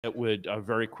it would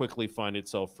very quickly find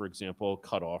itself, for example,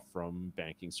 cut off from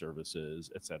banking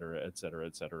services, et cetera, et cetera,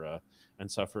 et cetera,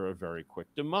 and suffer a very quick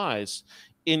demise.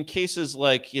 In cases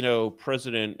like,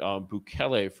 President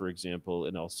Bukele, for example,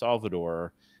 in El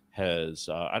Salvador, has,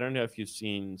 I don't know if you've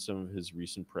seen some of his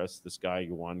recent press, this guy,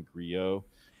 Juan Grillo,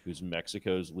 who's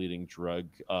Mexico's leading drug,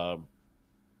 war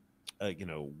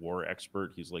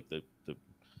expert. He's like the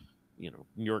New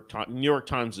York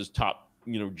Times is top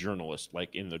journalist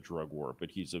like in the drug war, but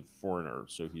he's a foreigner,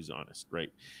 so he's honest,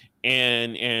 right?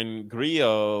 And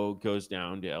Grillo goes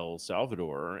down to El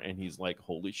Salvador, and he's like,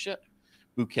 holy shit.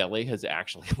 Bukele has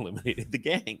actually eliminated the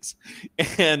gangs,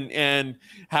 and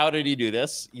how did he do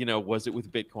this? Was it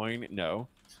with Bitcoin? No.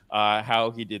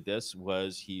 How he did this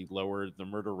was he lowered the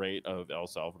murder rate of El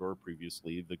Salvador,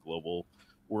 previously the global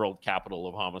world capital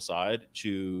of homicide,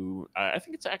 to I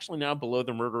think it's actually now below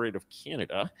the murder rate of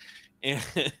Canada,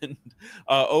 and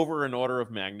over an order of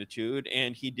magnitude.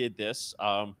 And he did this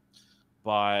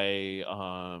by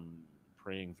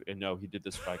praying. And no, he did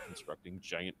this by constructing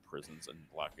giant prisons and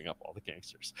locking up all the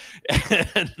gangsters.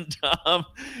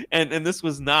 and and this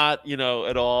was not,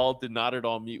 at all, did not at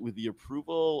all meet with the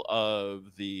approval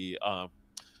of the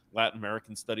Latin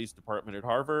American Studies Department at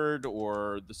Harvard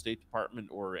or the State Department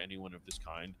or anyone of this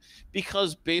kind,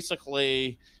 because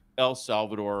basically El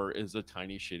Salvador is a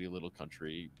tiny, shitty little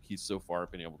country. He's so far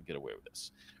been able to get away with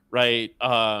this, right?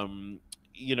 Kagame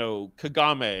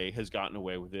has gotten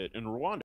away with it in Rwanda.